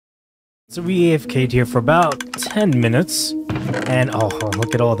So we AFK'd here for about 10 minutes. And oh,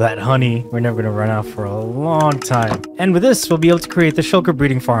 look at all that honey. We're never going to run out for a long time. And with this, we'll be able to create the shulker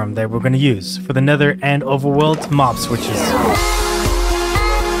breeding farm that we're going to use for the Nether and Overworld mob switches.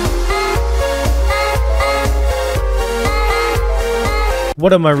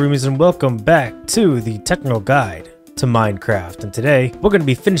 What up, my roomies, and welcome back to the technical guide to Minecraft. And today we're going to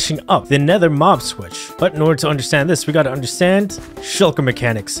be finishing up the Nether mob switch. But in order to understand this, we got to understand shulker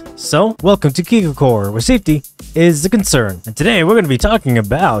mechanics. So welcome to CubicMetre, where safety is the concern. And today we're going to be talking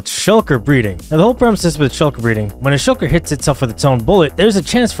about shulker breeding. Now, the whole premise is with shulker breeding, when a shulker hits itself with its own bullet, there's a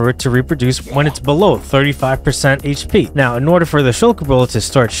chance for it to reproduce when it's below 35% HP. Now, in order for the shulker bullet to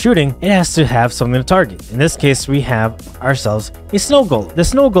start shooting, it has to have something to target. In this case, we have ourselves a snow golem. The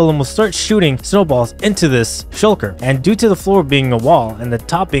snow golem will start shooting snowballs into this shulker, and due to the floor being a wall and the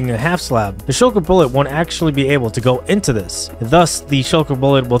top being a half slab, the shulker bullet won't actually be able to go into this. Thus, the shulker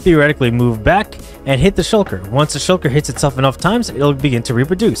bullet will theoretically move back and hit the shulker. Once the shulker hits itself enough times, it'll begin to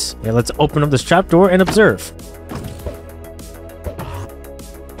reproduce. Now let's open up this trapdoor and observe.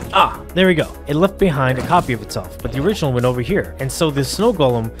 Ah, there we go. It left behind a copy of itself, but the original went over here. And so the snow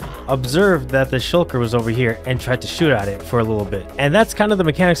golem observed that the shulker was over here and tried to shoot at it for a little bit. And that's kind of the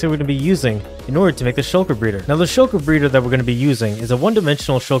mechanics that we're going to be using in order to make the shulker breeder. Now, the shulker breeder that we're going to be using is a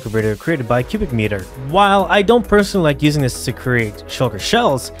one-dimensional shulker breeder created by CubicMetre. While I don't personally like using this to create shulker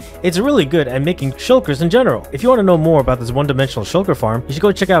shells, it's really good at making shulkers in general. If you want to know more about this one-dimensional shulker farm, you should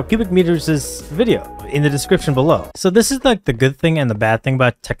go check out CubicMetre's video in the description below. So this is like the good thing and the bad thing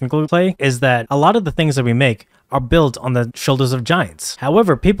about technical play is that a lot of the things that we make are built on the shoulders of giants.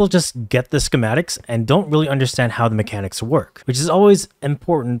 However, people just get the schematics and don't really understand how the mechanics work, which is always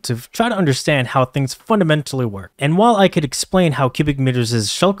important to try to understand how things fundamentally work. And while I could explain how CubicMetre's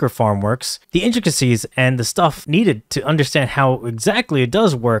shulker farm works, the intricacies and the stuff needed to understand how exactly it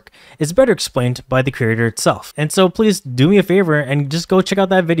does work is better explained by the creator itself. And so please do me a favor and just go check out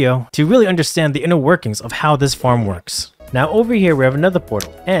that video to really understand the inner workings of how this farm works. Now over here we have another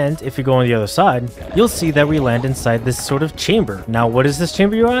portal, and if you go on the other side, you'll see that we land inside this sort of chamber. Now what is this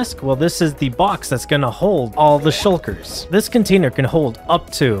chamber, you ask? Well, this is the box that's gonna hold all the shulkers. This container can hold up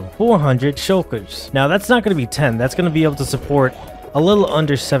to 400 shulkers. Now that's not gonna be 10, that's gonna be able to support a little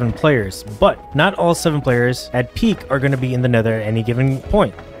under 7 players, but not all 7 players at peak are gonna be in the Nether at any given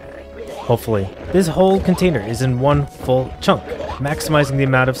point. Hopefully. This whole container is in one full chunk, maximizing the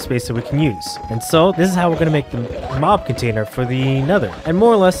amount of space that we can use. And so this is how we're going to make the mob container for the Nether. And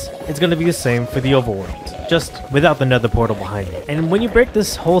more or less, it's going to be the same for the Overworld, just without the Nether portal behind it. And when you break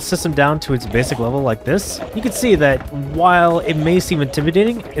this whole system down to its basic level like this, you can see that while it may seem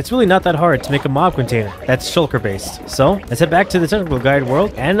intimidating, it's really not that hard to make a mob container that's shulker based. So let's head back to the technical guide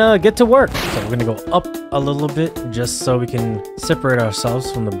world and get to work. So we're going to go up a little bit just so we can separate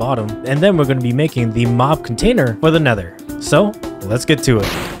ourselves from the bottom. And then we're going to be making the mob container for the Nether. So let's get to it.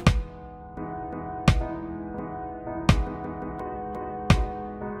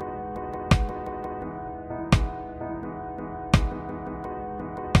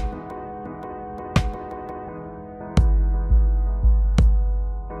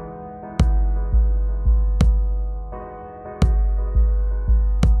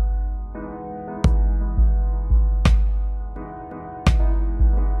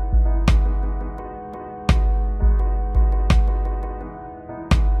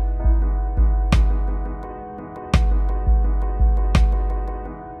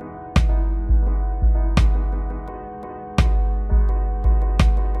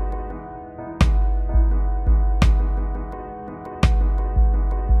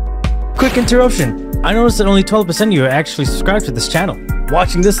 Quick interruption. I noticed that only 12% of you are actually subscribed to this channel.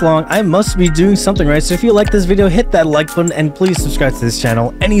 Watching this long, I must be doing something right, so if you like this video, hit that like button and please subscribe to this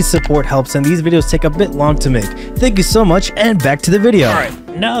channel. Any support helps, and these videos take a bit long to make. Thank you so much, and back to the video.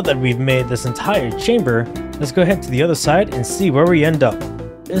 Alright, now that we've made this entire chamber, let's go ahead to the other side and see where we end up.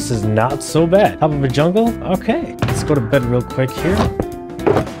 This is not so bad. Top of a jungle? Okay. Let's go to bed real quick here.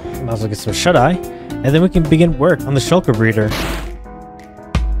 Might as well get some shut-eye, and then we can begin work on the shulker breeder.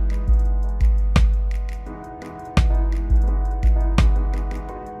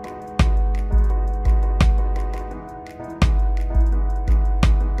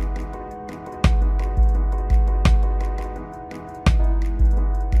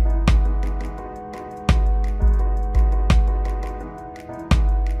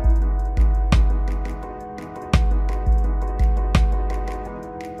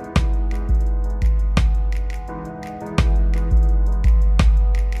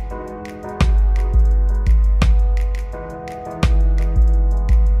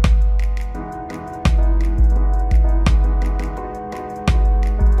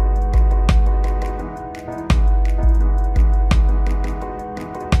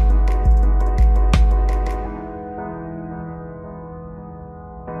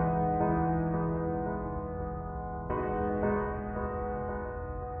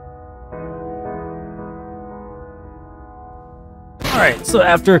 Alright, so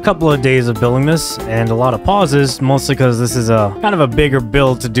after a couple of days of building this and a lot of pauses, mostly because this is a kind of a bigger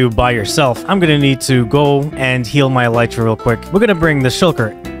build to do by yourself, I'm gonna need to go and heal my elytra real quick. We're gonna bring the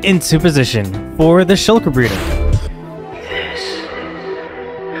Shulker into position for the Shulker breeder. This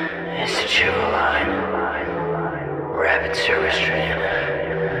is the Chuba line. Rapid service train.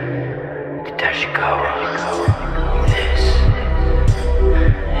 Katashikawa. This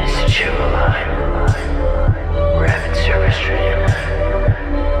is the Chuba line. Rapid service train.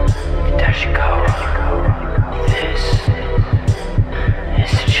 Katashikawa. This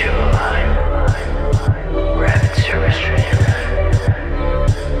is the Chuba line. Rapid service train.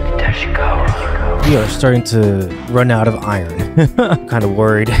 Katashikawa. We are starting to run out of iron. I'm kind of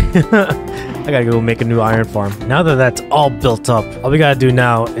worried. I gotta go make a new iron farm. Now that that's all built up, all we gotta do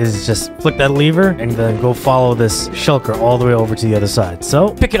now is just flick that lever and then go follow this Shulker all the way over to the other side.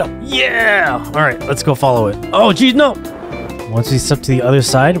 So, pick it up. Yeah! Alright, let's go follow it. Oh, geez, no! Once we step to the other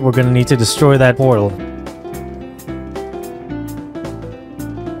side, we're gonna need to destroy that portal.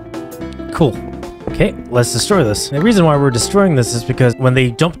 Cool. Okay, let's destroy this. The reason why we're destroying this is because when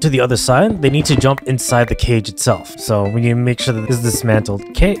they jump to the other side, they need to jump inside the cage itself. So we need to make sure that this is dismantled.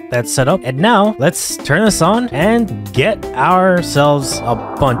 Okay, that's set up. And now let's turn this on and get ourselves a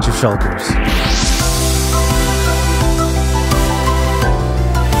bunch of Shulkers.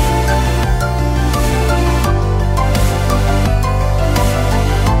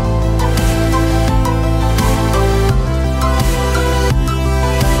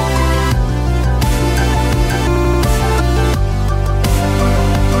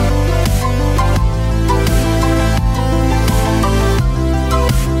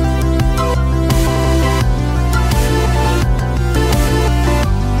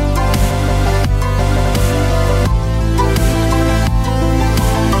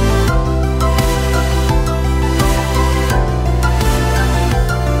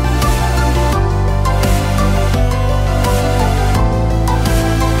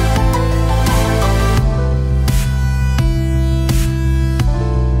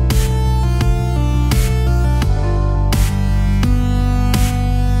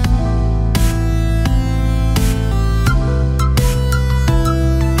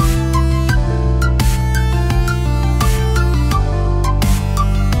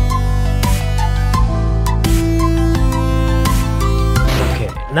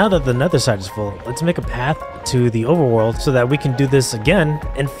 Now that the nether side is full, let's make a path to the overworld so that we can do this again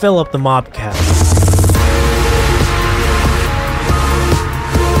and fill up the mob cap.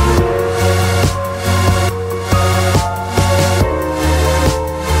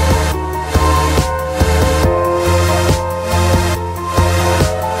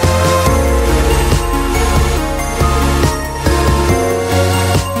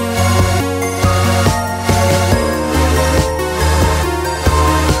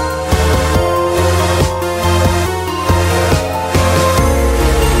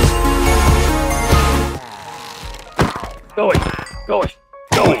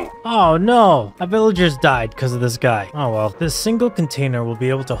 Oh no! Our villagers died because of this guy. Oh well. This single container will be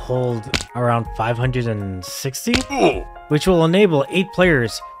able to hold around 560, which will enable 8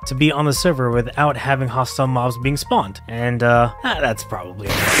 players to be on the server without having hostile mobs being spawned. And that's probably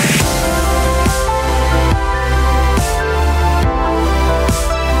it.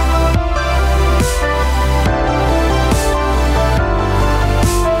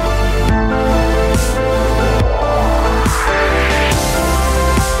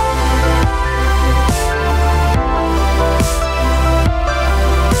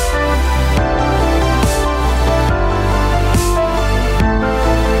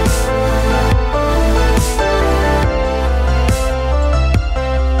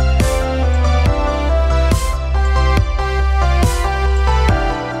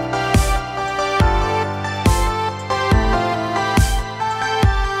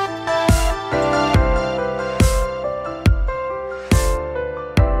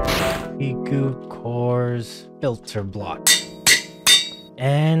 Cores filter block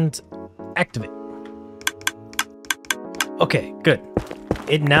and activate. Okay, good.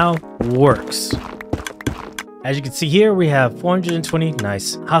 It now works. As you can see here, we have 420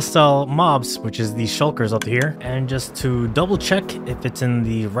 nice hostile mobs, which is the Shulkers up here. And just to double check if it's in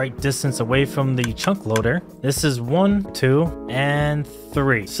the right distance away from the chunk loader, this is 1, 2, and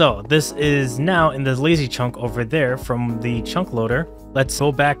 3. So this is now in the lazy chunk over there from the chunk loader. Let's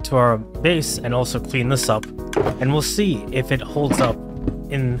go back to our base and also clean this up, and we'll see if it holds up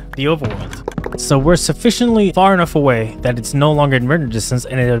in the overworld. So we're sufficiently far enough away that it's no longer in render distance,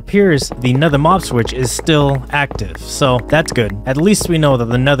 and it appears the nether mob switch is still active. So that's good. At least we know that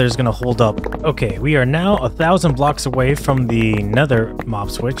the nether is going to hold up. Okay, we are now 1,000 blocks away from the nether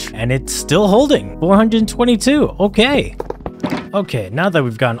mob switch, and it's still holding. 422. Okay. Okay, now that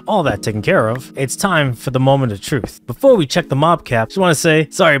we've gotten all that taken care of, it's time for the moment of truth. Before we check the mob cap, just want to say,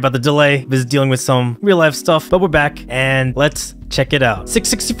 sorry about the delay. I was dealing with some real life stuff, but we're back, and let's check it out.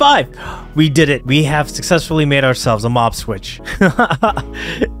 665! We did it. We have successfully made ourselves a mob switch.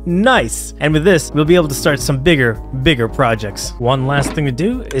 Nice! And with this, we'll be able to start some bigger projects. One last thing to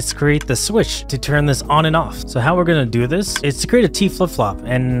do is create the switch to turn this on and off. So how we're going to do this is to create a T flip-flop.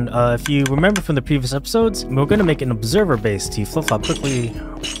 And if you remember from the previous episodes, we're going to make an observer-based T flip-flop. Quickly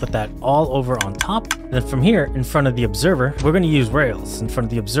put that all over on top. And then from here, in front of the observer, we're going to use rails in front of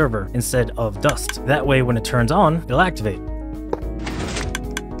the observer instead of dust. That way, when it turns on, it'll activate.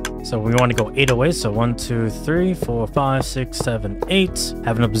 So we want to go 8 away, so 1, 2, 3, 4, 5, 6, 7, 8.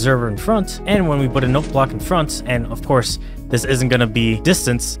 Have an observer in front, and when we put a note block in front, and of course, this isn't going to be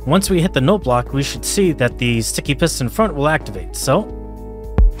distance, once we hit the note block, we should see that the sticky piston in front will activate. So,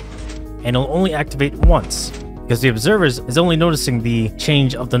 and it'll only activate once, because the observer is only noticing the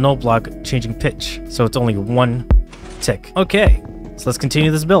change of the note block changing pitch, so it's only one tick. Okay, so let's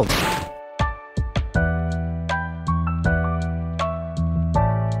continue this build.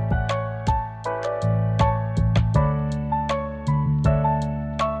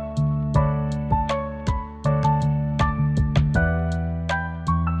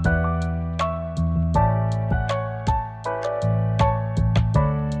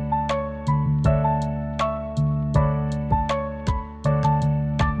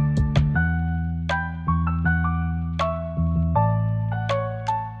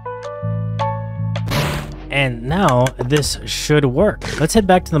 And now this should work. Let's head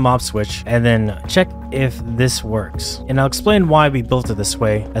back to the mob switch and then check if this works. And I'll explain why we built it this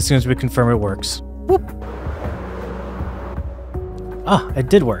way as soon as we confirm it works. Whoop. Ah, it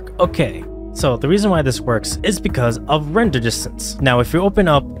did work. Okay. So the reason why this works is because of render distance. Now, if you open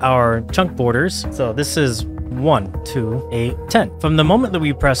up our chunk borders, so this is 1, 2, 8, 10. From the moment that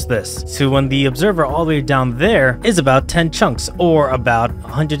we press this to when the observer all the way down there is about 10 chunks, or about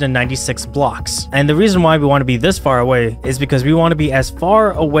 196 blocks. And the reason why we want to be this far away is because we want to be as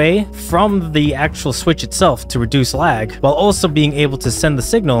far away from the actual switch itself to reduce lag, while also being able to send the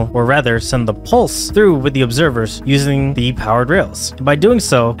signal, or rather send the pulse through with the observers using the powered rails. And by doing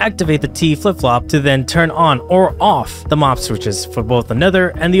so, activate the T flip-flop to then turn on or off the mob switches for both the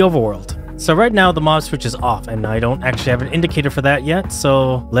nether and the overworld. So right now the mob switch is off, and I don't actually have an indicator for that yet,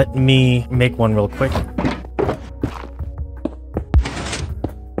 so let me make one real quick.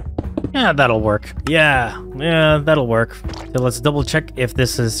 Yeah, that'll work. Yeah, that'll work. So let's double check if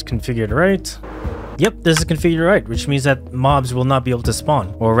this is configured right. Yep, this is configured right, which means that mobs will not be able to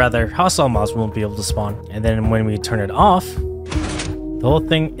spawn, or rather hostile mobs won't be able to spawn. And then when we turn it off, the whole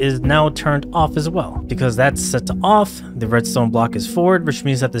thing is now turned off as well. Because that's set to off, the redstone block is forward, which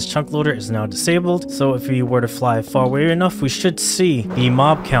means that this chunk loader is now disabled. So if we were to fly far away enough, we should see the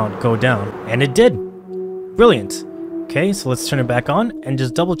mob count go down. And it did. Brilliant. Okay, so let's turn it back on and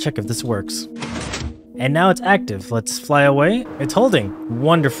just double check if this works. And now it's active. Let's fly away. It's holding.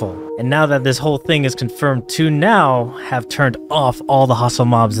 Wonderful. And now that this whole thing is confirmed to now have turned off all the hostile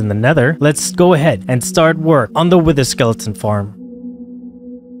mobs in the nether, let's go ahead and start work on the wither skeleton farm.